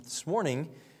This morning,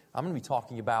 I'm going to be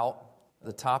talking about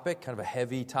the topic, kind of a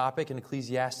heavy topic in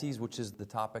Ecclesiastes, which is the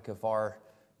topic of our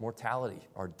mortality,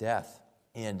 our death.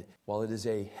 And while it is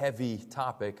a heavy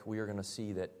topic, we are going to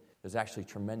see that there's actually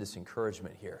tremendous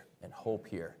encouragement here and hope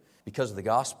here because of the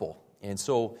gospel. And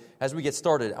so, as we get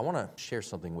started, I want to share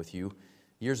something with you.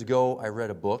 Years ago, I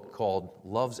read a book called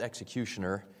Love's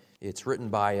Executioner. It's written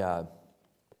by a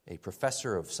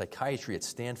professor of psychiatry at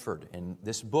Stanford. And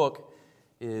this book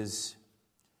is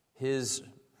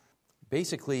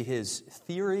basically his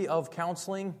theory of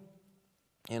counseling.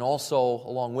 And also,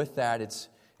 along with that, it's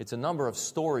a number of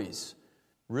stories,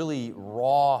 really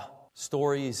raw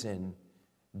stories and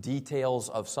details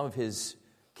of some of his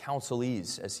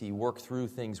counselees as he worked through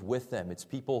things with them. It's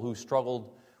people who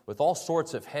struggled with all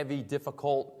sorts of heavy,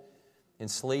 difficult,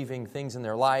 enslaving things in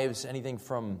their lives, anything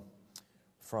from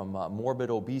morbid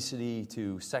obesity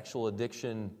to sexual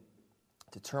addiction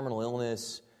to terminal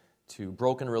illness to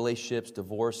broken relationships,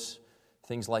 divorce,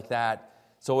 things like that.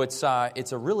 So it's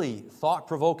a really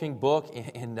thought-provoking book,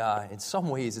 and in some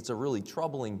ways it's a really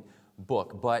troubling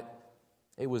book. But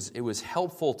it was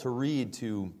helpful to read,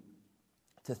 to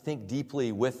think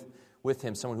deeply with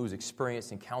him, someone who's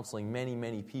experienced in counseling many,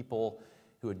 many people,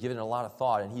 who had given it a lot of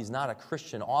thought. And he's not a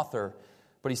Christian author,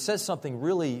 but he says something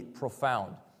really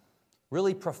profound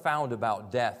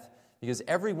about death. Because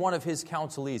every one of his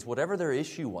counselees, whatever their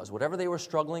issue was, whatever they were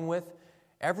struggling with,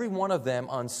 every one of them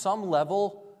on some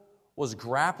level was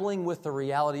grappling with the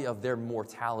reality of their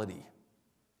mortality,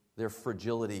 their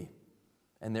fragility,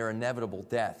 and their inevitable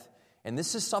death. And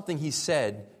this is something he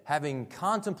said, having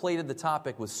contemplated the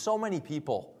topic with so many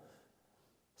people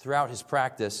throughout his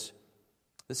practice.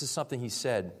 This is something he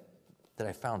said that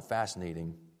I found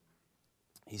fascinating.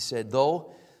 He said,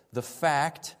 though the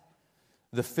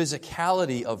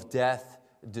physicality of death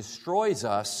destroys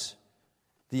us,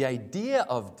 the idea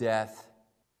of death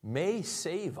may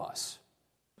save us.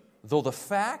 Though the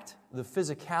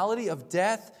physicality of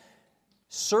death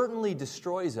certainly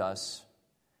destroys us,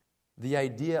 the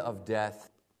idea of death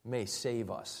may save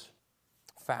us.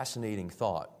 Fascinating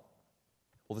thought.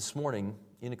 Well, this morning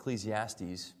in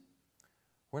Ecclesiastes,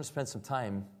 we're going to spend some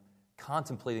time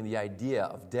contemplating the idea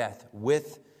of death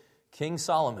with King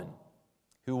Solomon,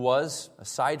 who was,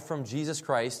 aside from Jesus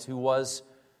Christ, who was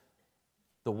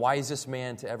the wisest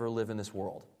man to ever live in this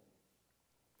world.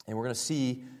 And we're going to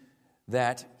see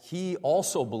that he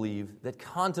also believed that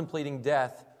contemplating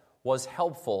death was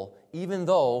helpful, even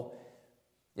though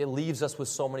it leaves us with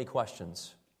so many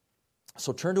questions.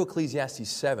 So turn to Ecclesiastes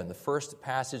 7, the first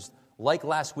passage. Like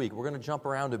last week, we're going to jump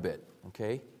around a bit,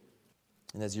 okay?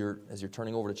 And as you're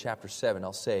turning over to chapter 7,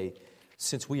 I'll say,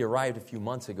 since we arrived a few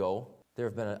months ago, there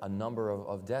have been a number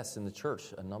of deaths in the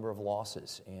church, a number of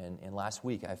losses. And last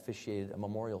week, I officiated a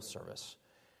memorial service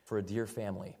for a dear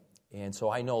family. And so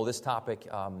I know this topic,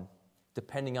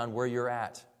 depending on where you're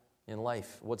at in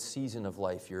life, what season of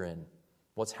life you're in,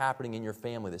 what's happening in your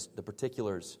family, the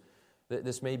particulars,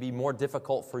 this may be more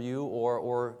difficult for you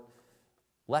or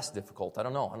less difficult. I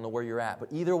don't know where you're at.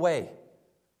 But either way,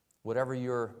 whatever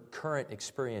your current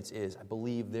experience is, I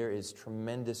believe there is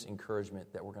tremendous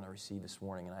encouragement that we're going to receive this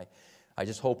morning. And I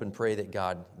just hope and pray that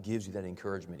God gives you that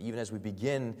encouragement, even as we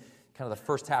begin kind of the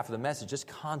first half of the message, just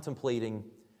contemplating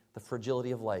the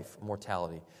fragility of life,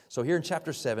 mortality. So here in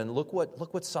chapter 7, look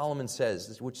what Solomon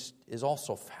says, which is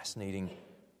also fascinating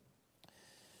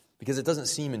because it doesn't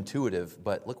seem intuitive,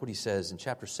 but look what he says in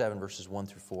chapter 7, verses 1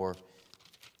 through 4. He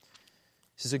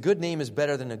says, a good name is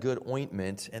better than a good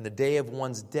ointment, and the day of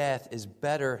one's death is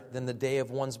better than the day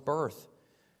of one's birth.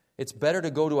 It's better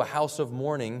to go to a house of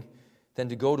mourning than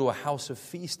to go to a house of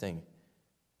feasting,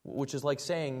 which is like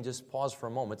saying, just pause for a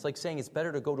moment, it's like saying it's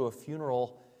better to go to a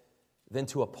funeral than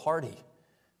to a party,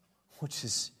 which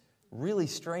is really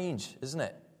strange, isn't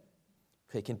it?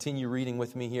 Okay, continue reading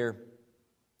with me here.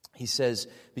 He says,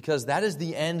 because that is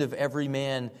the end of every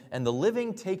man, and the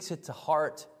living takes it to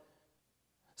heart.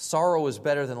 Sorrow is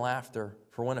better than laughter,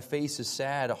 for when a face is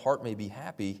sad, a heart may be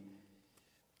happy.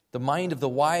 The mind of the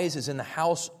wise is in the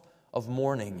house of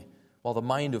mourning, while the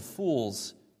mind of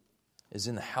fools is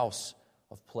in the house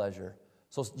of pleasure.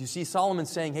 So you see Solomon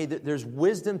saying, hey, there's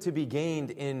wisdom to be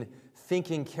gained in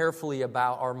thinking carefully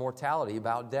about our mortality,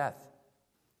 about death.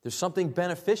 There's something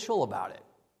beneficial about it.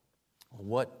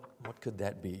 What could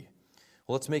that be?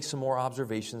 Well, let's make some more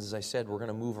observations. As I said, we're going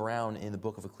to move around in the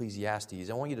book of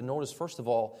Ecclesiastes. I want you to notice, first of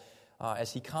all,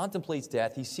 as he contemplates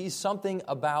death, he sees something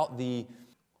about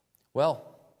why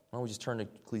don't we just turn to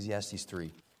Ecclesiastes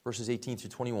 3, verses 18 through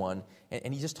 21,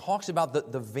 and he just talks about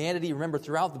the vanity. Remember,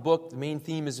 throughout the book, the main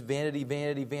theme is vanity,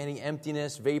 vanity, vanity,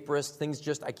 emptiness, vaporous, things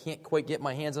just, I can't quite get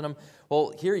my hands on them.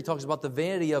 Well, here he talks about the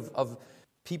vanity of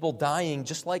people dying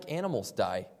just like animals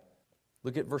die.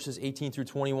 Look at verses 18 through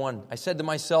 21. I said to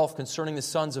myself concerning the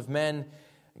sons of men,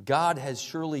 God has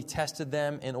surely tested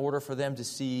them in order for them to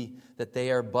see that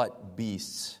they are but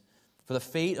beasts. For the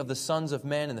fate of the sons of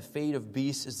men and the fate of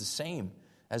beasts is the same.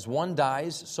 As one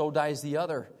dies, so dies the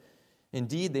other.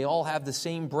 Indeed, they all have the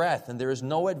same breath, and there is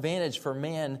no advantage for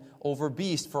man over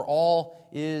beast, for all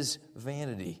is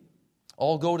vanity.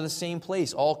 All go to the same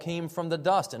place. All came from the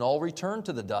dust, and all return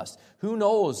to the dust. Who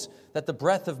knows that the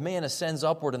breath of man ascends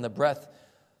upward, and the breath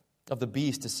of the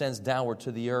beast ascends downward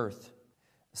to the earth?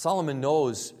 Solomon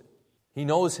knows, he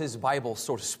knows his Bible,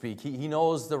 so to speak. He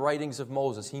knows the writings of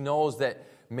Moses. He knows that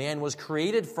man was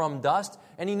created from dust,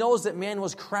 and he knows that man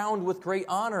was crowned with great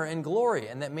honor and glory,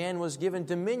 and that man was given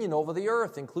dominion over the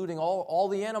earth, including all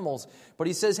the animals. But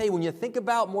he says, hey, when you think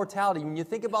about mortality, when you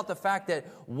think about the fact that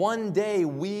one day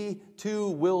we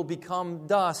too will become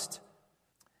dust,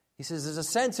 he says there's a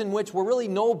sense in which we're really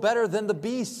no better than the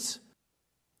beasts.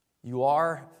 You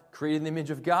are created in the image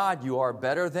of God. You are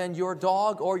better than your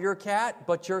dog or your cat,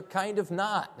 but you're kind of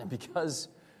not, because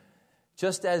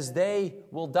just as they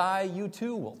will die, you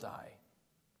too will die.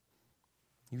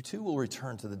 You too will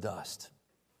return to the dust.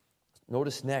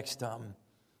 Notice next,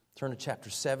 turn to chapter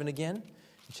 7 again.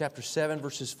 In chapter 7,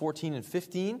 verses 14 and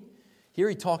 15. Here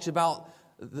he talks about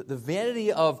the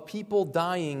vanity of people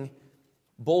dying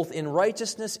both in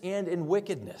righteousness and in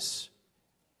wickedness.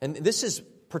 And this is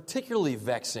particularly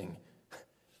vexing.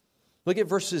 Look at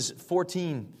verses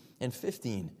 14 and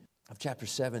 15 of chapter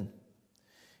 7.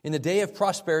 In the day of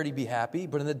prosperity be happy,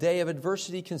 but in the day of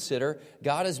adversity consider,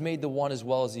 God has made the one as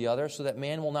well as the other, so that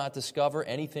man will not discover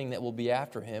anything that will be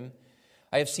after him.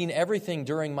 I have seen everything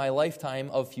during my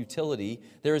lifetime of futility.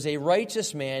 There is a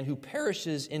righteous man who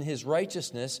perishes in his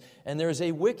righteousness, and there is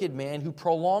a wicked man who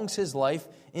prolongs his life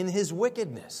in his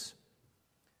wickedness.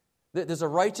 There's a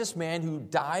righteous man who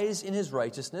dies in his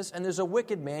righteousness, and there's a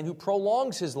wicked man who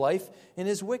prolongs his life in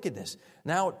his wickedness.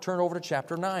 Now turn over to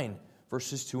chapter 9,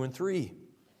 verses 2 and 3.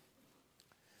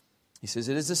 He says,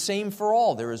 it is the same for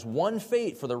all. There is one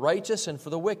fate for the righteous and for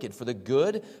the wicked, for the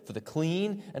good, for the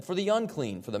clean, and for the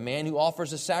unclean, for the man who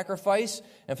offers a sacrifice,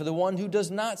 and for the one who does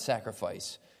not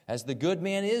sacrifice. As the good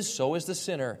man is, so is the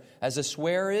sinner. As the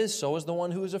swearer is, so is the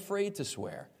one who is afraid to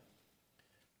swear.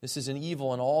 This is an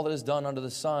evil in all that is done under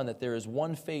the sun, that there is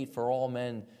one fate for all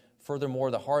men. Furthermore,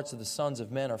 the hearts of the sons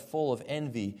of men are full of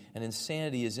envy, and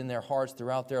insanity is in their hearts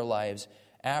throughout their lives.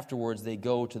 Afterwards, they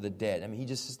go to the dead. I mean, he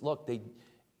just says, look,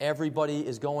 everybody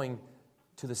is going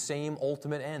to the same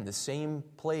ultimate end, the same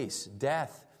place,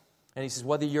 death. And he says,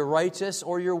 whether you're righteous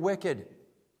or you're wicked,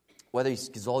 whether he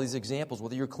gives all these examples,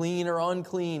 whether you're clean or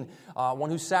unclean,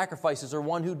 one who sacrifices or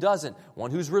one who doesn't,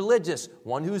 one who's religious,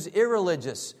 one who's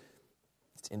irreligious.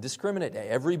 It's indiscriminate.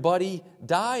 Everybody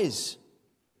dies.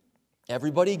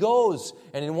 Everybody goes.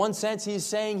 And in one sense, he's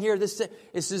saying here, this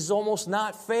is almost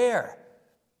not fair.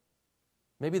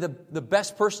 Maybe the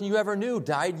best person you ever knew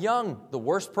died young. The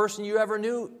worst person you ever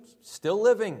knew, still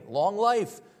living, long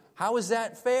life. How is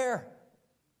that fair?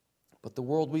 But the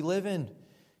world we live in,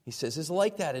 he says, is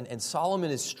like that. And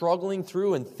Solomon is struggling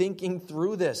through and thinking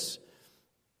through this.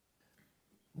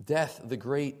 Death, the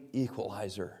great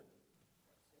equalizer.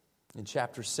 In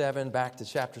chapter 7, back to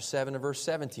chapter 7 and verse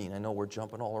 17. I know we're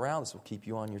jumping all around. This will keep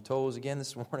you on your toes again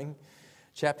this morning.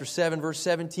 Chapter 7, verse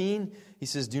 17, he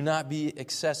says, do not be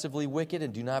excessively wicked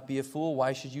and do not be a fool.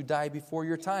 Why should you die before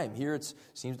your time? Here it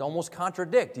seems to almost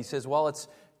contradict. He says, well, it's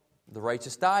the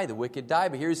righteous die, the wicked die.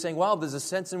 But here he's saying, well, there's a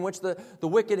sense in which the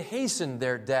wicked hasten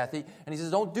their death. And he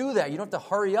says, don't do that. You don't have to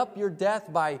hurry up your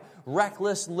death by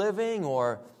reckless living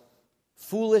or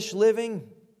foolish living.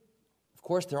 Of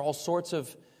course, there are all sorts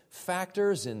of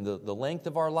factors in the length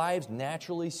of our lives,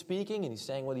 naturally speaking. And he's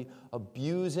saying whether you're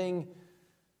abusing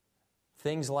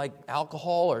things like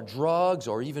alcohol or drugs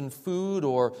or even food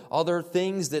or other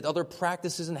things, that other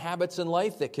practices and habits in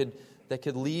life that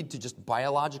could lead to just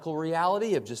biological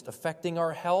reality of just affecting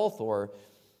our health, or,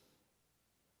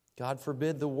 God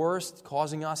forbid, the worst,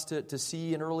 causing us to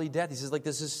see an early death. He says, like,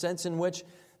 there's a sense in which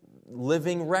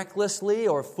living recklessly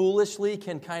or foolishly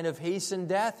can kind of hasten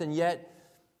death, and yet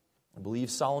I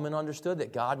believe Solomon understood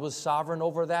that God was sovereign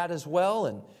over that as well,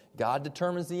 and God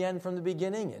determines the end from the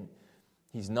beginning, and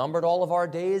He's numbered all of our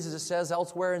days, as it says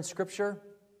elsewhere in Scripture.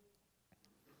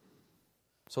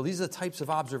 So these are the types of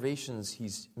observations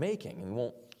he's making. And we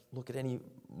won't look at any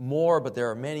more, but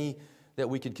there are many that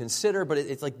we could consider. But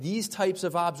it's like these types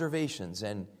of observations.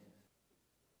 And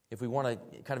if we want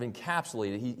to kind of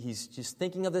encapsulate it, he's just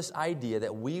thinking of this idea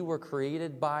that we were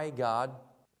created by God,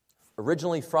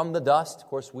 originally from the dust. Of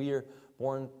course, we are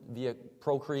born via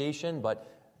procreation, but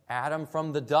Adam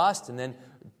from the dust, and then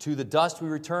to the dust we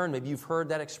return. Maybe you've heard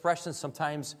that expression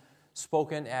sometimes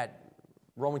spoken at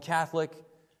Roman Catholic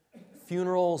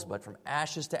funerals, but from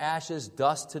ashes to ashes,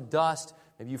 dust to dust.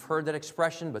 Maybe you've heard that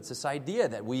expression, but it's this idea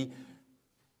that we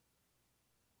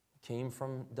came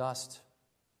from dust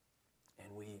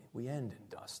and we end in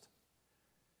dust.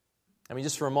 I mean,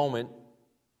 just for a moment,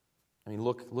 I mean,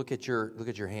 look at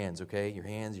your hands, okay? Your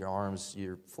hands, your arms,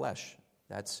 your flesh.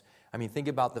 Think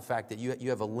about the fact that you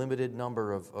have a limited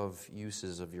number of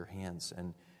uses of your hands,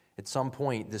 and at some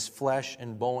point, this flesh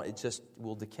and bone, it just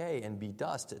will decay and be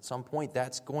dust. At some point,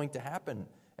 that's going to happen,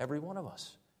 every one of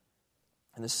us.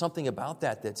 And there's something about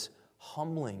that that's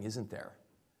humbling, isn't there?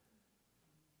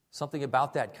 Something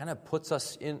about that kind of puts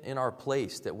us in our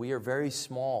place, that we are very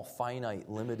small, finite,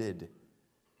 limited,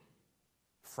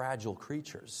 fragile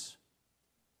creatures.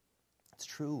 It's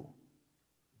true.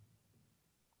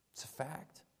 It's a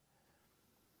fact.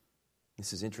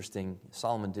 This is interesting.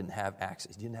 Solomon didn't have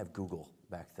access. He didn't have Google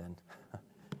back then.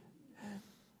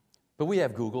 But we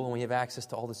have Google, and we have access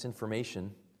to all this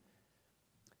information.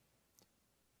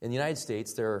 In the United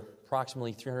States, there are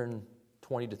approximately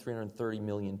 320 to 330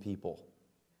 million people.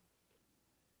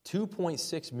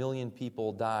 2.6 million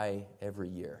people die every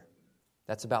year.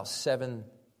 That's about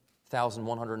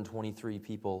 7,123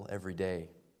 people every day.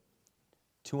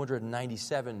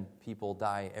 297 people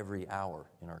die every hour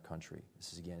in our country.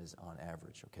 This is, again, is on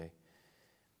average, okay?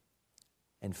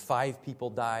 And 5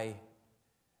 people die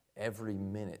every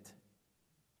minute.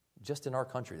 Just in our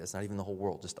country. That's not even the whole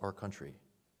world, just our country.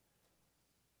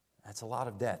 That's a lot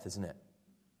of death, isn't it?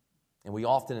 And we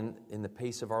often, in the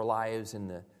pace of our lives, in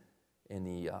the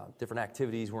different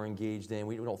activities we're engaged in,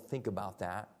 we don't think about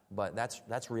that, but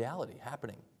that's reality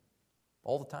happening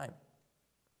all the time.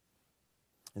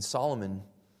 And Solomon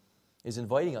is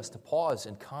inviting us to pause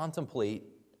and contemplate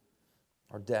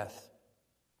our death.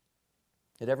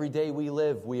 That every day we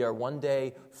live, we are one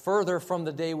day further from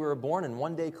the day we were born and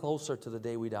one day closer to the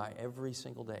day we die, every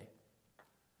single day.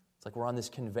 It's like we're on this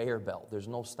conveyor belt. There's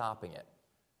no stopping it.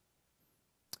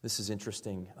 This is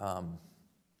interesting. I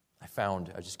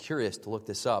was just curious to look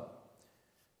this up.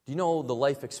 Do you know the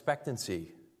life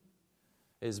expectancy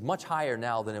is much higher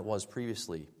now than it was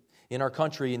previously? In our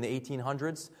country in the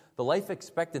 1800s, the life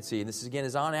expectancy, and this again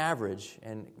is on average,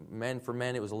 and for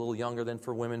men it was a little younger than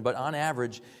for women, but on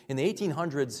average, in the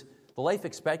 1800s, the life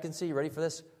expectancy, you ready for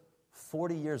this?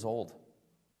 40 years old.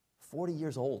 40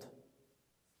 years old.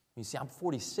 You see, I'm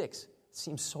 46. It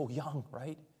seems so young,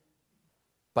 right?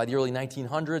 By the early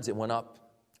 1900s, it went up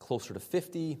closer to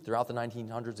 50. Throughout the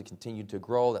 1900s, it continued to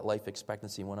grow. That life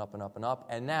expectancy went up and up and up.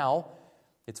 And now,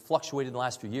 it's fluctuated in the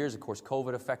last few years. Of course,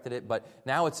 COVID affected it. But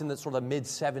now it's in the sort of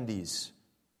mid-70s,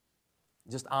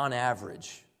 just on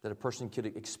average, that a person could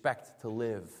expect to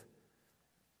live.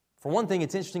 For one thing,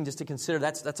 it's interesting just to consider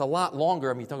that's a lot longer.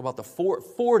 I mean, you talk about the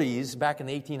 40s back in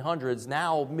the 1800s,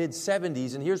 now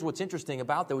mid-70s. And here's what's interesting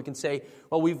about that. We can say,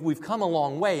 well, we've come a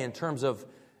long way in terms of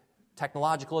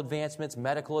technological advancements,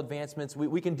 medical advancements.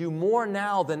 We can do more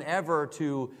now than ever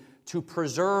to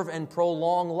preserve and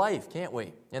prolong life, can't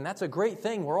we? And that's a great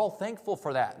thing. We're all thankful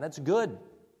for that. That's good.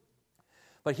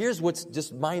 But here's what's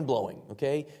just mind-blowing,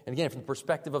 okay? And again, from the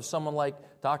perspective of someone like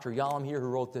Dr. Yalom here who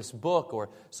wrote this book,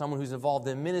 or someone who's involved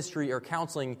in ministry or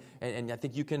counseling, and I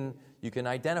think you can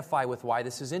identify with why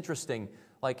this is interesting.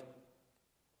 Like,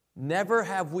 never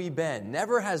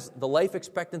has the life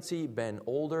expectancy been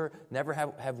older, never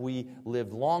have we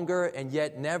lived longer, and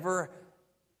yet never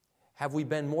have we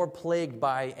been more plagued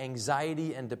by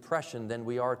anxiety and depression than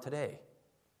we are today.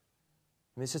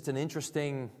 I mean, it's just an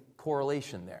interesting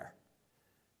correlation there.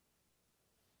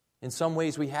 In some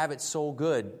ways, we have it so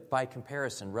good by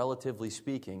comparison, relatively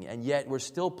speaking, and yet we're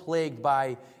still plagued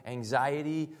by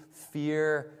anxiety,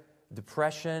 fear,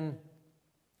 depression.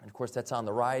 And of course, that's on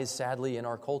the rise, sadly, in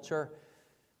our culture.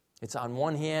 It's on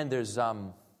one hand, there's,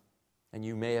 and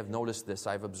you may have noticed this,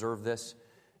 I've observed this,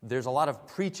 there's a lot of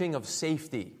preaching of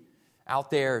safety out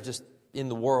there just in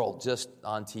the world, just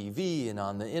on TV and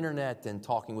on the internet and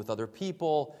talking with other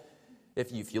people.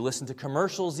 If you listen to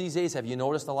commercials these days, have you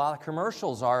noticed a lot of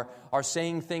commercials are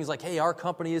saying things like, hey, our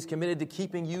company is committed to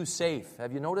keeping you safe.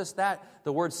 Have you noticed that?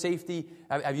 The word safety,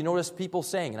 have you noticed people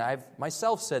saying, and I've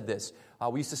myself said this,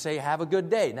 we used to say, have a good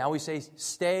day. Now we say,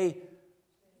 stay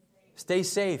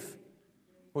safe,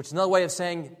 which is another way of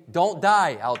saying, don't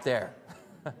die out there.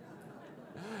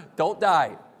 Don't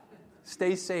die.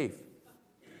 Stay safe.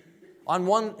 On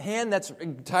one hand, that's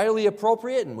entirely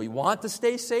appropriate, and we want to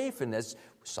stay safe, and as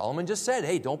Solomon just said,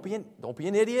 hey, don't be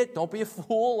an idiot, don't be a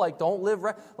fool, don't live,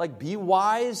 be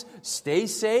wise, stay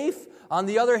safe. On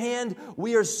the other hand,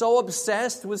 we are so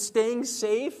obsessed with staying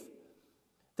safe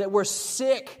that we're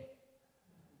sick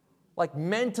like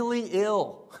mentally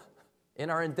ill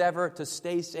in our endeavor to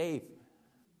stay safe.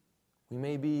 We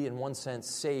may be, in one sense,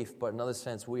 safe, but in another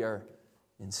sense, we are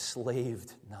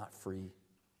enslaved, not free.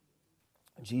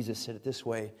 Jesus said it this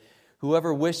way: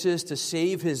 whoever wishes to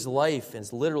save his life, and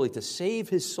it's literally to save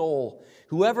his soul,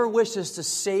 whoever wishes to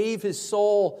save his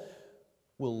soul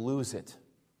will lose it.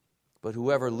 But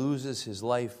whoever loses his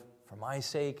life for my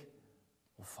sake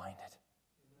will find it.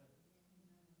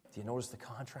 Do you notice the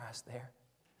contrast there?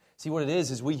 See, what it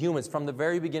is we humans, from the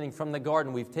very beginning, from the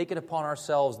garden, we've taken upon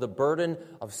ourselves the burden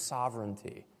of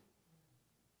sovereignty.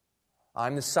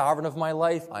 I'm the sovereign of my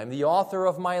life. I'm the author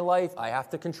of my life. I have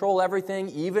to control everything,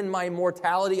 even my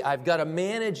mortality. I've got to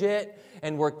manage it,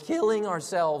 and we're killing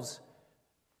ourselves.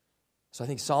 So I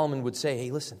think Solomon would say, hey,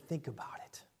 listen, think about it.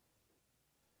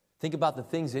 Think about the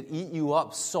things that eat you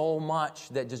up so much,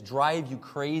 that just drive you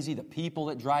crazy, the people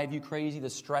that drive you crazy, the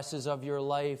stresses of your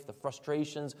life, the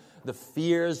frustrations, the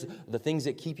fears, the things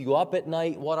that keep you up at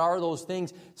night. What are those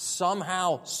things?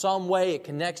 Somehow, some way, it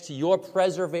connects to your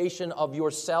preservation of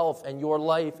yourself and your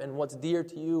life and what's dear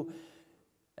to you.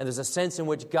 And there's a sense in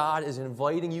which God is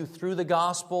inviting you through the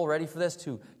gospel, ready for this,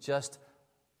 to just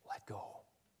let go.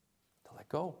 To let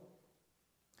go.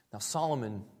 Now,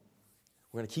 Solomon,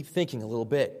 we're going to keep thinking a little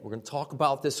bit. We're going to talk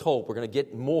about this hope. We're going to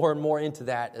get more and more into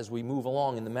that as we move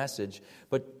along in the message.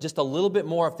 But just a little bit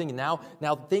more of thinking. Now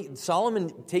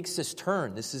Solomon takes this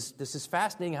turn. This is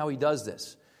fascinating how he does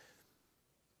this.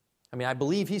 I mean, I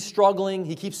believe he's struggling.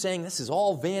 He keeps saying, this is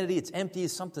all vanity. It's empty.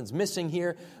 Something's missing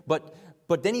here. But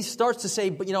then he starts to say,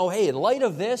 but hey, in light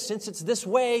of this, since it's this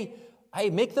way,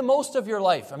 hey, make the most of your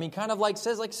life. I mean, kind of like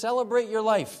says, like, celebrate your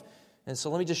life. And so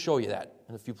let me just show you that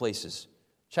in a few places.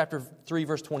 Chapter 3,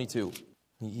 verse 22.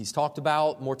 He's talked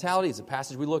about mortality. It's a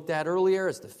passage we looked at earlier.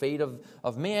 It's the fate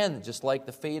of man, just like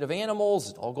the fate of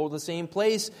animals. It all go to the same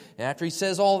place. And after he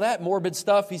says all that morbid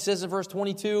stuff, he says in verse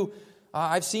 22,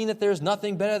 I've seen that there's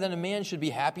nothing better than a man should be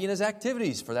happy in his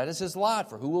activities, for that is his lot.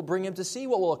 For who will bring him to see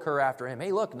what will occur after him?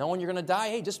 Hey, look, knowing you're going to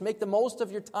die, hey, just make the most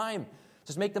of your time.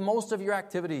 Just make the most of your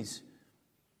activities.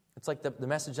 It's like the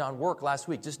message on work last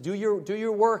week. Just do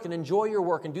your work and enjoy your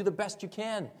work and do the best you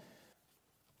can.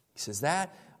 He says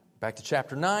that. Back to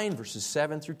chapter 9, verses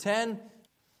 7 through 10.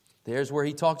 There's where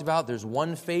he talked about there's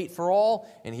one fate for all.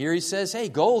 And here he says, hey,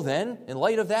 go then. In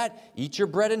light of that, eat your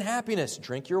bread in happiness.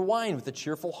 Drink your wine with a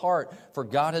cheerful heart, for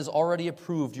God has already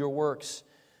approved your works.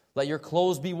 Let your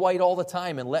clothes be white all the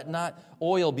time, and let not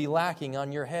oil be lacking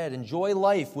on your head. Enjoy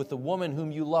life with the woman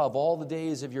whom you love all the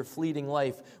days of your fleeting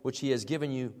life, which he has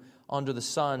given you under the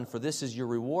sun. For this is your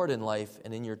reward in life,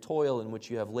 and in your toil in which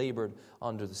you have labored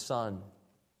under the sun.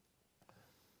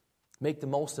 Make the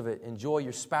most of it. Enjoy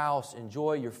your spouse.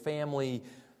 Enjoy your family.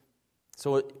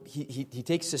 So he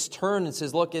takes this turn and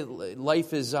says, look,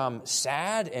 life is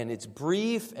sad and it's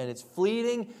brief and it's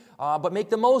fleeting, but make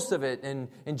the most of it and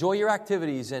enjoy your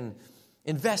activities and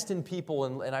invest in people.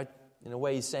 And in a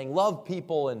way, he's saying, love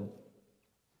people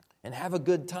and have a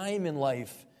good time in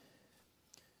life.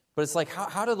 But it's like,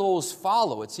 how do those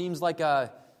follow? It seems like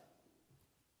I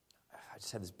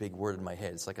just had this big word in my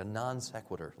head. It's like a non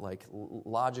sequitur, like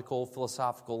logical,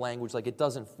 philosophical language. Like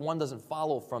one doesn't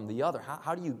follow from the other.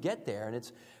 How do you get there?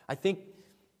 And I think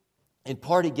in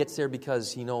part he gets there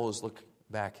because he knows, look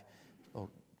back,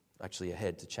 actually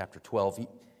ahead to chapter 12.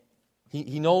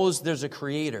 He knows there's a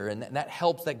creator, and that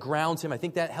helps, that grounds him. I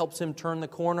think that helps him turn the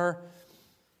corner.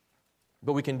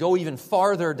 But we can go even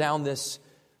farther down this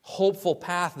hopeful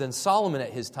path than Solomon at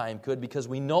his time could, because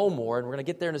we know more, and we're going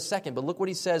to get there in a second. But look what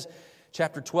he says.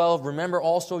 Chapter 12, remember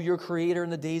also your Creator in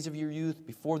the days of your youth,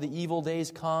 before the evil days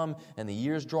come and the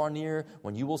years draw near,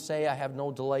 when you will say, I have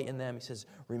no delight in them. He says,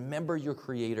 remember your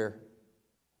Creator.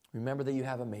 Remember that you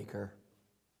have a Maker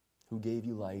who gave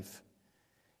you life.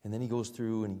 And then he goes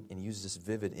through and uses this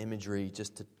vivid imagery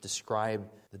just to describe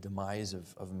the demise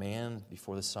of man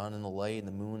before the sun and the light and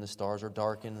the moon and the stars are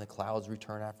darkened and the clouds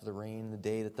return after the rain, the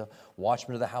day that the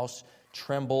watchmen of the house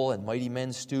tremble and mighty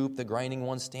men stoop, the grinding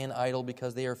ones stand idle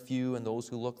because they are few, and those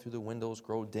who look through the windows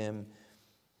grow dim.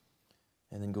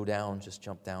 And then just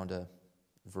jump down to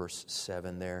verse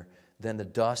 7 there. Then the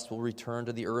dust will return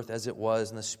to the earth as it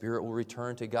was, and the spirit will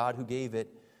return to God who gave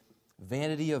it.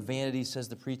 Vanity of vanity, says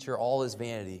the preacher, all is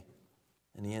vanity.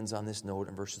 And he ends on this note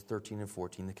in verses 13 and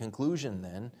 14. The conclusion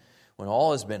then, when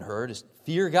all has been heard, is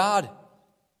fear God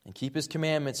and keep His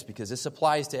commandments, because this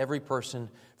applies to every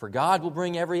person. For God will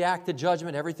bring every act to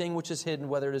judgment, everything which is hidden,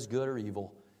 whether it is good or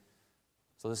evil.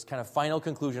 So this kind of final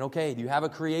conclusion. Okay, do you have a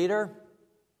Creator?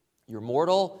 You're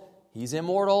mortal. He's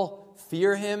immortal.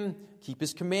 Fear Him. Keep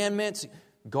His commandments.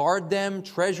 Guard them.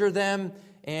 Treasure them.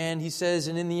 And he says,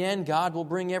 and in the end, God will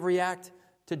bring every act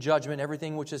to judgment,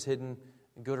 everything which is hidden,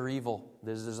 good or evil.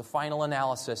 There's a final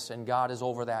analysis, and God is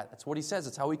over that. That's what he says.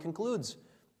 That's how he concludes.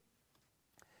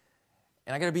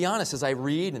 And I got to be honest, as I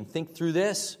read and think through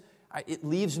this, it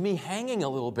leaves me hanging a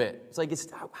little bit. It's like,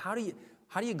 how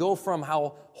do you go from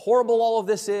how horrible all of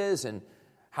this is, and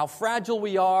how fragile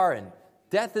we are, and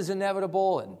death is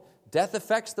inevitable, and death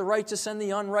affects the righteous and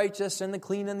the unrighteous, and the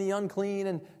clean and the unclean,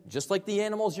 and just like the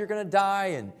animals, you're going to die.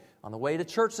 And on the way to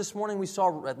church this morning, we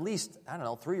saw at least,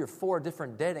 3 or 4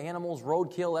 different dead animals,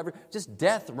 roadkill, just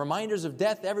death, reminders of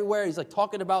death everywhere. He's like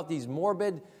talking about these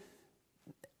morbid,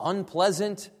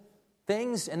 unpleasant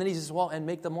things, and then he says, well, and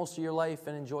make the most of your life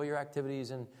and enjoy your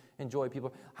activities and enjoy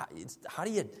people.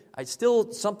 It's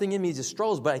still something in me just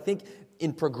struggles, but I think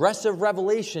in progressive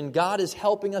revelation, God is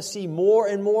helping us see more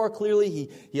and more clearly.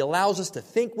 He allows us to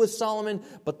think with Solomon,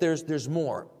 but there's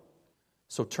more.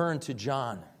 So turn to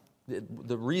John.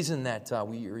 The reason that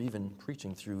we are even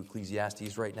preaching through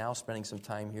Ecclesiastes right now, spending some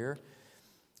time here,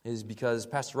 is because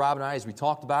Pastor Rob and I, as we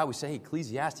talked about, we say, hey,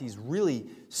 Ecclesiastes really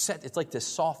it's like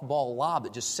this softball lob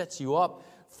that just sets you up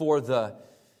for the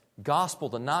gospel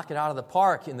to knock it out of the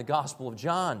park in the Gospel of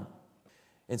John.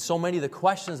 And so many of the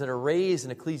questions that are raised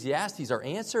in Ecclesiastes are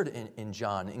answered in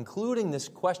John, including this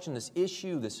question, this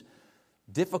issue, this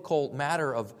difficult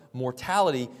matter of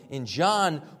mortality. In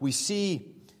John, we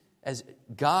see as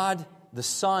God, the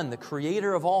Son, the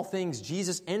creator of all things,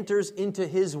 Jesus enters into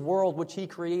his world which he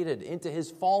created, into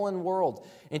his fallen world,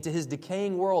 into his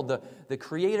decaying world. The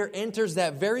creator enters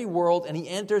that very world, and he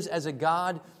enters as a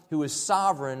God who is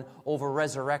sovereign over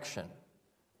resurrection,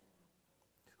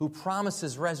 who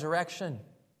promises resurrection,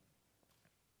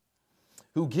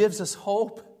 who gives us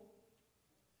hope.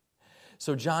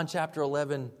 So John chapter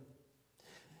 11,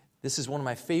 this is one of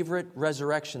my favorite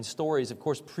resurrection stories. Of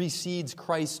course, precedes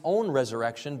Christ's own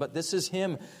resurrection, but this is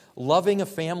him loving a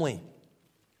family.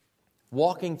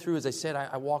 Walking through, as I said,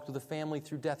 I walked with a family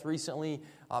through death recently.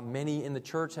 Many in the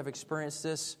church have experienced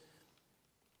this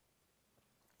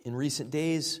in recent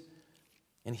days.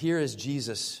 And here is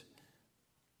Jesus,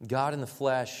 God in the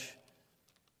flesh,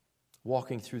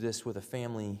 walking through this with a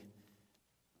family.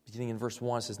 Beginning in verse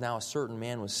 1, it says, now a certain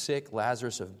man was sick,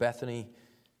 Lazarus of Bethany, in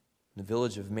the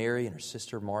village of Mary and her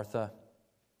sister Martha.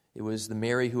 It was the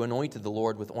Mary who anointed the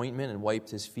Lord with ointment and wiped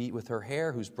his feet with her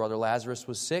hair, whose brother Lazarus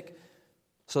was sick.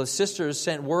 So the sisters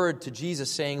sent word to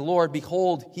Jesus, saying, Lord,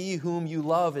 behold, he whom you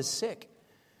love is sick.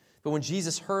 But when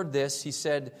Jesus heard this, he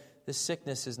said, this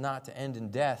sickness is not to end in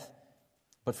death,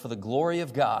 but for the glory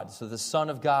of God, so the Son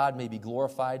of God may be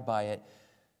glorified by it.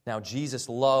 Now Jesus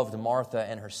loved Martha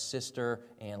and her sister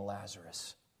and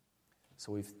Lazarus.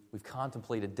 So we've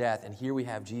contemplated death, and here we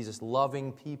have Jesus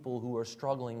loving people who are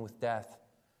struggling with death.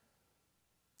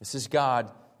 This is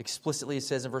God. Explicitly it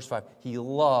says in verse 5, he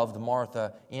loved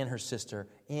Martha and her sister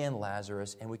and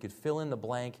Lazarus, and we could fill in the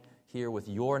blank here with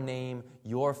your name,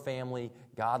 your family.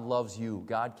 God loves you.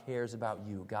 God cares about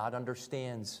you. God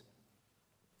understands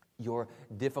your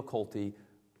difficulty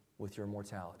with your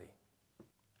mortality.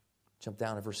 Jump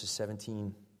down to verses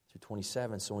 17 through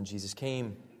 27. So when Jesus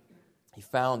came, he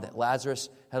found that Lazarus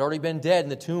had already been dead in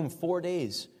the tomb 4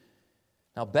 days.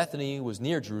 Now Bethany was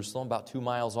near Jerusalem, about 2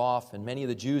 miles off, and many of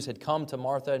the Jews had come to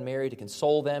Martha and Mary to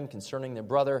console them concerning their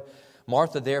brother.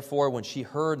 Martha, therefore, when she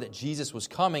heard that Jesus was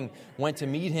coming, went to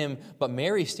meet him, but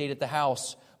Mary stayed at the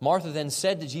house. Martha then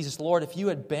said to Jesus, Lord, if you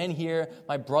had been here,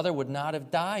 my brother would not have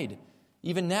died.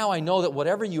 Even now I know that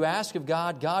whatever you ask of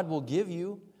God, God will give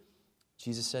you.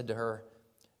 Jesus said to her,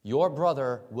 your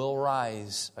brother will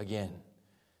rise again.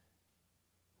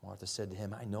 Martha said to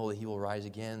him, I know that he will rise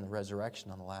again in the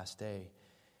resurrection on the last day.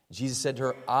 Jesus said to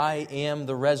her, I am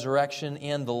the resurrection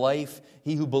and the life.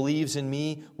 He who believes in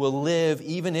me will live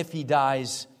even if he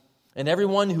dies. And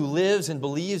everyone who lives and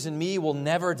believes in me will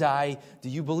never die. Do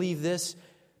you believe this?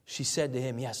 She said to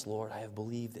him, yes, Lord, I have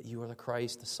believed that you are the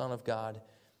Christ, the Son of God,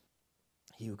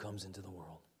 he who comes into the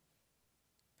world.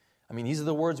 I mean, these are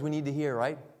the words we need to hear,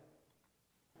 right?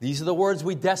 These are the words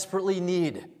we desperately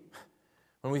need.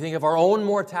 When we think of our own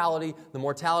mortality, the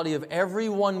mortality of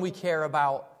everyone we care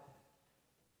about,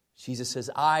 Jesus says,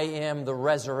 I am the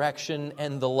resurrection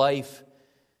and the life.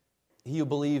 He who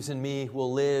believes in me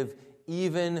will live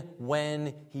even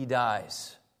when he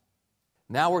dies.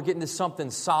 Now we're getting to something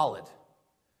solid.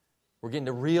 We're getting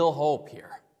to real hope here.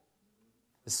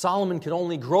 That Solomon could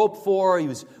only grope for, he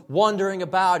was wondering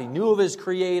about, he knew of his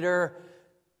Creator.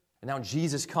 And now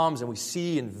Jesus comes and we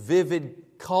see in vivid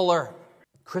color,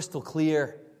 crystal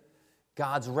clear,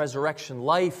 God's resurrection,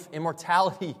 life,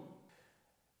 immortality.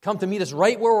 Come to meet us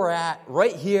right where we're at,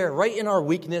 right here, right in our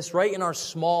weakness, right in our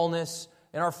smallness,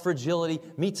 in our fragility.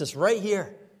 Meets us right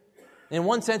here. In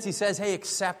one sense, he says, hey,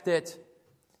 accept it.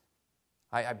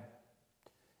 I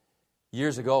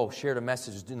years ago shared a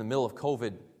message in the middle of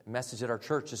COVID, a message at our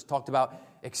church, just talked about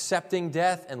accepting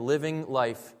death and living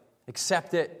life.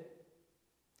 Accept it.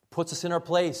 Puts us in our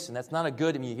place, and that's not a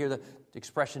good, you hear the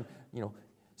expression,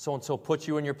 so-and-so puts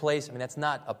you in your place. That's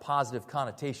not a positive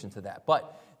connotation to that.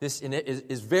 But this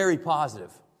is very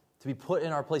positive, to be put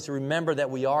in our place, to remember that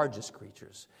we are just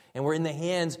creatures. And we're in the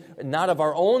hands, not of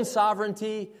our own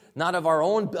sovereignty, not of our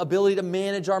own ability to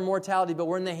manage our mortality, but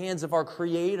we're in the hands of our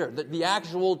Creator, the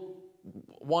actual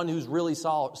one who's really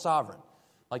sovereign,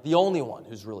 like the only one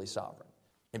who's really sovereign.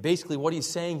 And basically what he's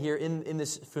saying here in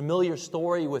this familiar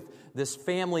story with this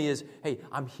family is, hey,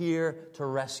 I'm here to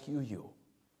rescue you.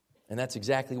 And that's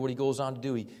exactly what he goes on to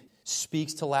do. He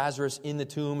speaks to Lazarus in the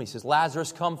tomb. He says,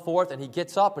 Lazarus, come forth. And he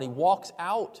gets up and he walks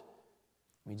out.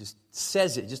 He just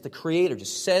says it. Just the Creator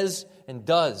just says and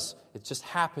does. It just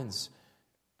happens.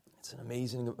 It's an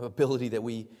amazing ability that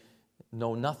we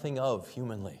know nothing of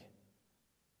humanly.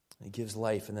 He gives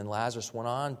life. And then Lazarus went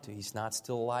on to, he's not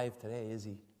still alive today, is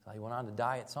he? He went on to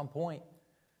die at some point.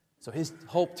 So his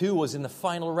hope, too, was in the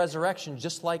final resurrection,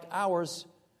 just like ours.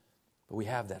 But we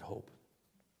have that hope.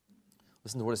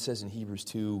 Listen to what it says in Hebrews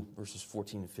 2, verses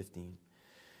 14 and 15.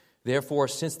 Therefore,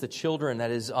 since the children,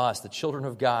 that is us, the children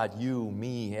of God, you,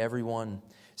 me, everyone,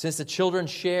 since the children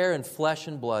share in flesh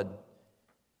and blood,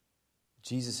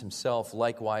 Jesus himself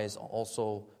likewise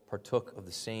also partook of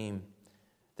the same,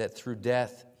 that through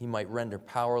death he might render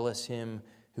powerless him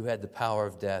who had the power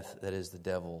of death, that is the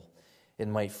devil,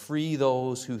 and might free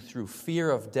those who through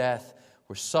fear of death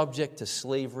were subject to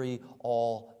slavery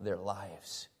all their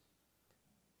lives.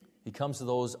 He comes to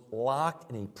those locked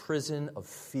in a prison of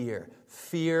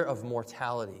fear of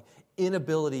mortality,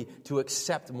 inability to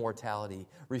accept mortality,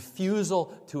 refusal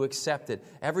to accept it.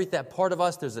 That part of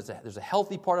us, there's a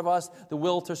healthy part of us, the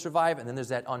will to survive, and then there's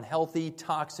that unhealthy,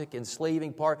 toxic,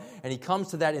 enslaving part. And he comes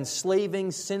to that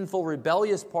enslaving, sinful,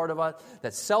 rebellious part of us,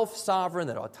 that self-sovereign,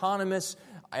 that autonomous,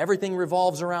 everything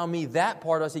revolves around me, that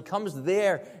part of us. He comes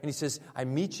there and he says, I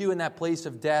meet you in that place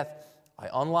of death. I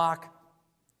unlock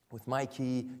with my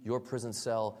key your prison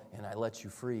cell, and I let you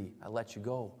free. I let you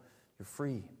go. You're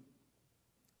free.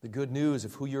 The good news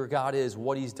of who your God is,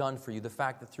 what he's done for you, the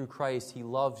fact that through Christ he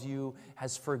loves you,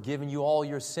 has forgiven you all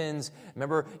your sins.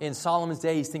 Remember, in Solomon's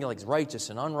day, he's thinking like righteous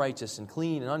and unrighteous and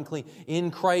clean and unclean.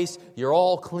 In Christ, you're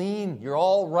all clean. You're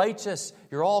all righteous.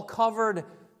 You're all covered.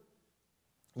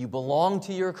 You belong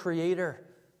to your Creator.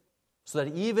 So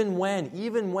that even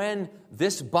when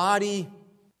this body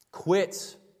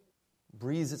quits,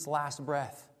 breathes its last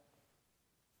breath,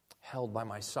 held by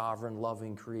my sovereign,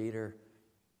 loving Creator,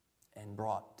 and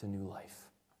brought to new life.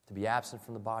 To be absent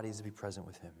from the body is to be present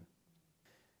with him.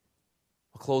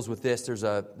 I'll close with this. There's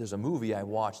a movie I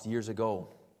watched years ago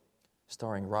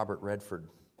starring Robert Redford.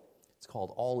 It's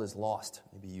called All Is Lost.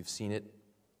 Maybe you've seen it.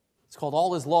 It's called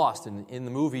All Is Lost. And in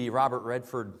the movie, Robert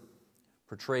Redford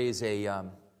portrays a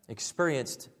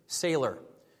experienced sailor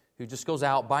who just goes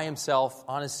out by himself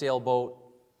on his sailboat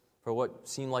for what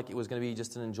seemed like it was going to be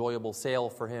just an enjoyable sail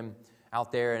for him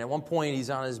out there. And at one point, he's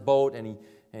on his boat, and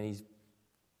he's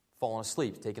falling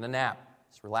asleep, taking a nap.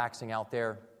 He's relaxing out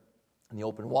there in the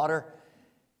open water.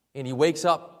 And he wakes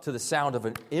up to the sound of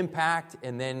an impact,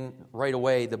 and then right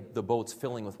away, the boat's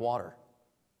filling with water.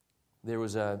 There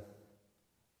was a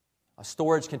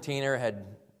storage container had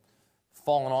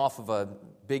fallen off of a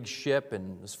big ship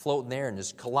and was floating there and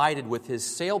just collided with his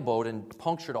sailboat and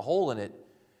punctured a hole in it.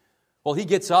 Well, he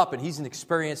gets up, and he's an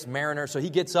experienced mariner, so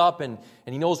he gets up, and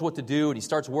he knows what to do, and he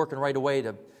starts working right away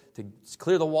to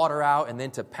clear the water out and then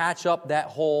to patch up that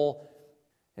hole.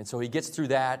 And so he gets through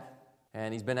that,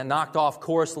 and he's been knocked off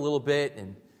course a little bit,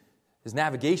 and his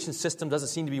navigation system doesn't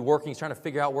seem to be working. He's trying to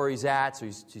figure out where he's at, so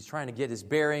he's trying to get his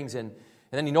bearings, and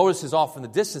then he notices off in the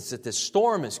distance that this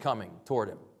storm is coming toward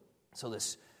him. So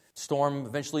this storm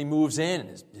eventually moves in,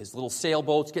 and his little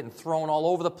sailboat's getting thrown all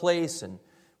over the place, and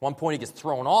at one point he gets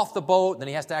thrown off the boat, and then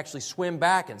he has to actually swim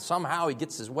back, and somehow he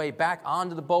gets his way back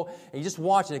onto the boat, and you just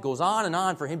watch, and it goes on and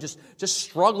on for him, just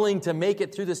struggling to make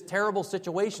it through this terrible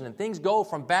situation, and things go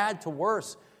from bad to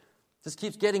worse. It just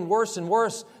keeps getting worse and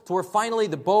worse, to where finally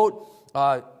the boat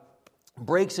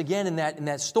breaks again in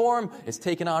that storm. It's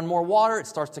taking on more water. It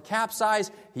starts to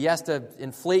capsize. He has to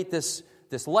inflate this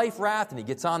life raft, and he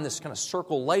gets on this kind of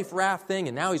circle life raft thing,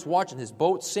 and now he's watching his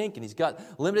boat sink, and he's got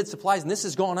limited supplies, and this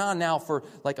is going on now for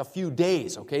like a few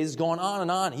days, okay? This is going on,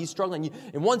 and he's struggling.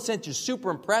 In one sense, you're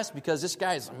super impressed because this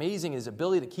guy is amazing, his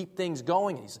ability to keep things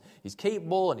going, and he's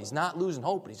capable, and he's not losing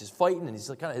hope, and he's just fighting, and he's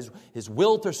kind of his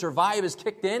will to survive is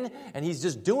kicked in, and he's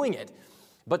just doing it.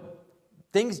 But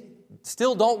things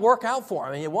still don't work out for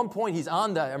him. I mean, at one point, I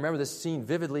remember this scene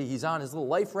vividly, he's on his little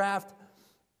life raft,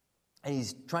 And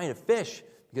he's trying to fish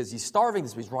because he's starving.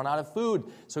 He's run out of food.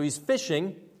 So he's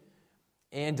fishing,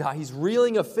 and he's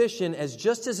reeling a fish in.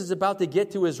 Just as he's about to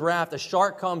get to his raft, a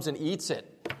shark comes and eats it,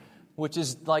 which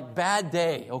is like bad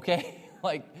day, okay?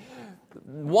 Like,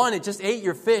 one, it just ate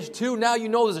your fish. Two, now you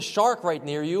know there's a shark right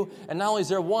near you. And not only is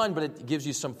there one, but it gives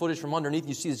you some footage from underneath.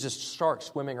 You see there's just sharks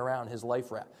swimming around his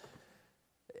life raft.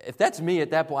 If that's me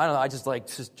at that point, I don't know, I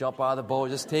just jump out of the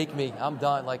boat, just take me. I'm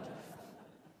done. Like,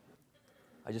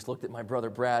 I just looked at my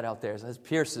brother Brad out there. Says,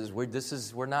 Pierce's,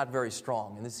 we're not very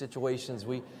strong. In these situations,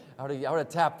 I would have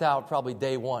tapped out probably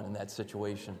day one in that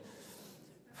situation.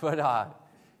 But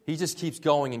he just keeps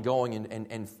going and going,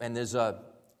 and there's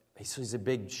he sees a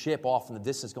big ship off in the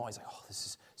distance going. He's like, oh, this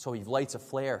is... So he lights a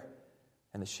flare,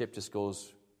 and the ship just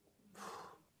goes...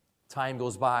 Time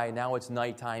goes by. Now it's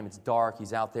nighttime. It's dark.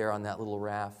 He's out there on that little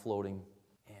raft floating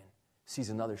and sees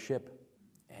another ship.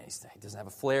 And he doesn't have a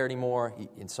flare anymore.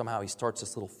 And somehow he starts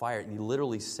this little fire. He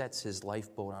literally sets his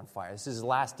lifeboat on fire. This is his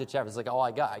last ditch effort. It's like,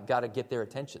 I got to get their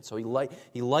attention. So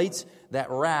he lights that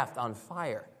raft on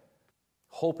fire,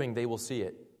 hoping they will see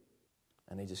it.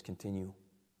 And they just continue.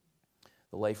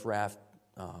 The life raft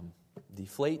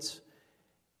deflates,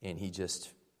 and he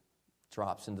just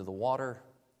drops into the water.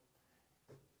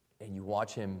 And you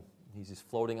watch him, he's just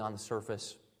floating on the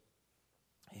surface.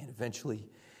 And eventually,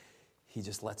 he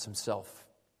just lets himself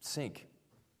sink.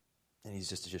 And it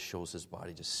just shows his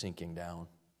body just sinking down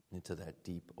into that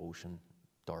deep ocean,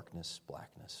 darkness,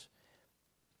 blackness.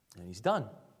 And he's done.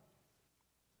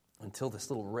 Until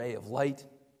this little ray of light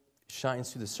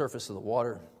shines through the surface of the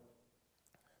water.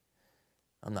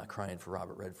 I'm not crying for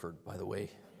Robert Redford, by the way.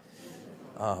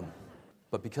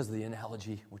 But because of the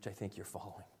analogy, which I think you're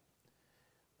following.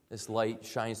 This light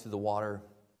shines through the water,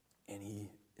 and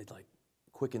it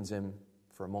quickens him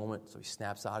for a moment, so he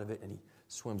snaps out of it, and he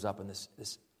swims up, and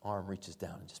this arm reaches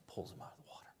down and just pulls him out of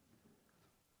the water.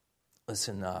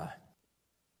 Listen,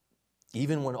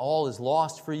 even when all is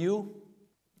lost for you,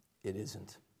 it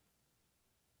isn't.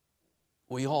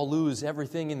 We all lose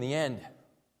everything in the end,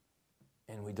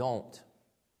 and we don't.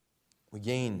 We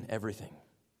gain everything.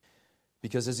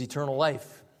 Because there's eternal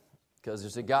life. Because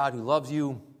there's a God who loves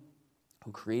you,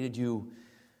 who created you,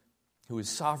 who is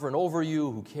sovereign over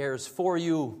you, who cares for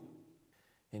you,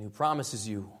 and who promises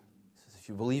you, says, if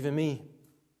you believe in me,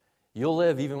 you'll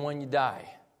live even when you die.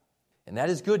 And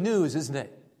that is good news, isn't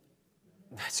it?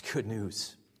 That's good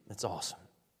news. That's awesome.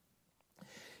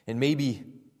 And maybe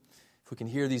if we can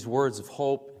hear these words of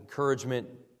hope, encouragement,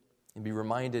 and be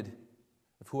reminded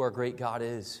of who our great God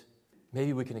is,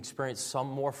 maybe we can experience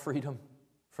some more freedom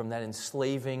from that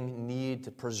enslaving need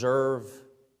to preserve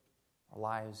our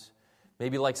lives.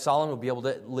 Maybe like Solomon, we'll be able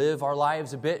to live our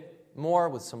lives a bit more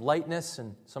with some lightness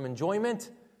and some enjoyment,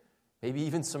 maybe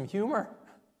even some humor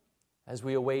as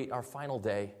we await our final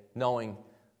day, knowing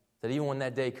that even when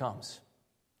that day comes,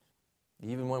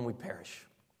 even when we perish,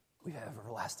 we have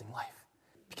everlasting life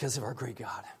because of our great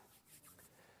God.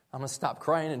 I'm going to stop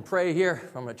crying and pray here.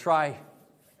 I'm going to try.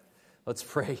 Let's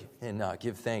pray and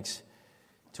give thanks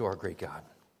to our great God.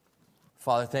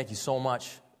 Father, thank you so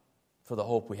much for the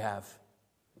hope we have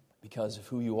because of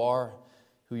who you are,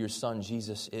 who your Son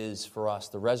Jesus is for us,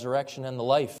 the resurrection and the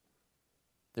life.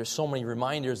 There's so many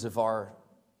reminders of our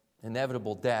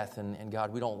inevitable death, and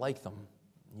God, we don't like them.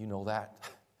 You know that.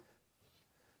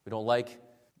 We don't like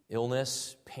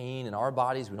illness, pain in our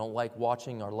bodies. We don't like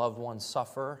watching our loved ones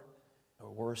suffer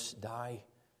or worse, die.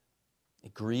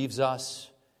 It grieves us.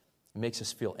 It makes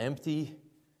us feel empty.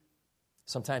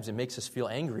 Sometimes it makes us feel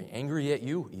angry at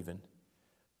you even.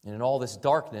 And in all this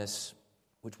darkness,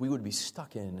 which we would be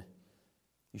stuck in,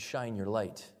 you shine your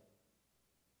light.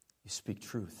 You speak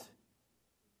truth.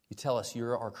 You tell us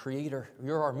you're our creator,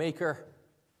 you're our maker,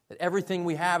 that everything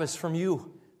we have is from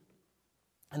you.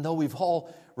 And though we've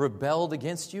all rebelled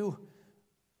against you,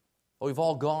 though we've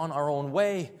all gone our own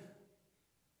way,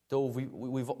 though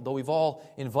we've all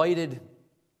invited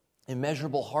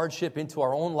immeasurable hardship into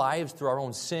our own lives through our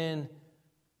own sin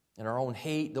and our own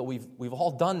hate, though we've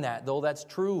all done that, though that's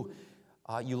true,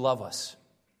 you love us.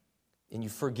 And you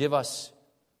forgive us,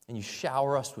 and you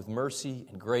shower us with mercy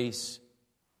and grace,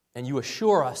 and you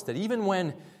assure us that even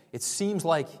when it seems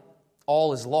like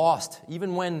all is lost,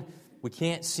 even when we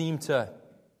can't seem to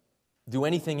do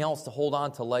anything else to hold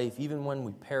on to life, even when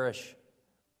we perish,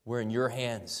 we're in your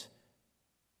hands,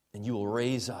 and you will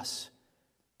raise us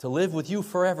to live with you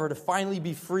forever, to finally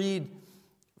be freed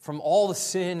from all the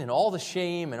sin and all the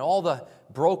shame and all the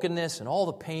brokenness and all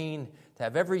the pain, to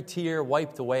have every tear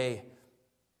wiped away,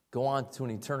 go on to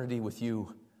an eternity with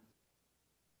you.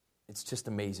 It's just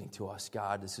amazing to us,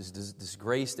 God. This is this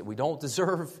grace that we don't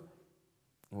deserve,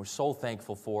 and we're so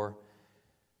thankful for.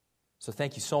 So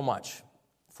thank you so much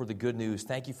for the good news.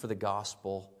 Thank you for the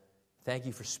gospel. Thank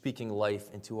you for speaking life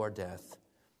into our death.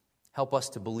 Help us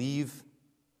to believe.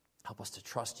 Help us to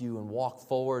trust you and walk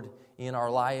forward in our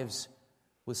lives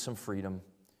with some freedom.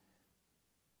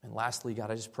 And lastly, God,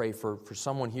 I just pray for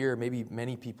someone here, maybe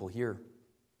many people here,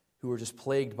 who are just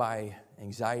plagued by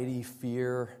anxiety,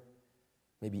 fear,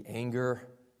 maybe anger,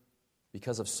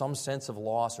 because of some sense of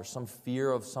loss or some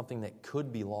fear of something that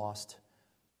could be lost.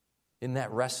 In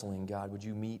that wrestling, God, would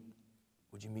you meet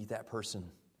that person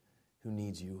who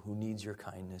needs you, who needs your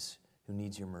kindness, who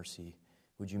needs your mercy?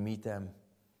 Would you meet them,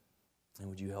 and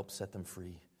would you help set them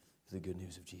free through the good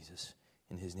news of Jesus?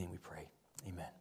 In his name we pray. Amen.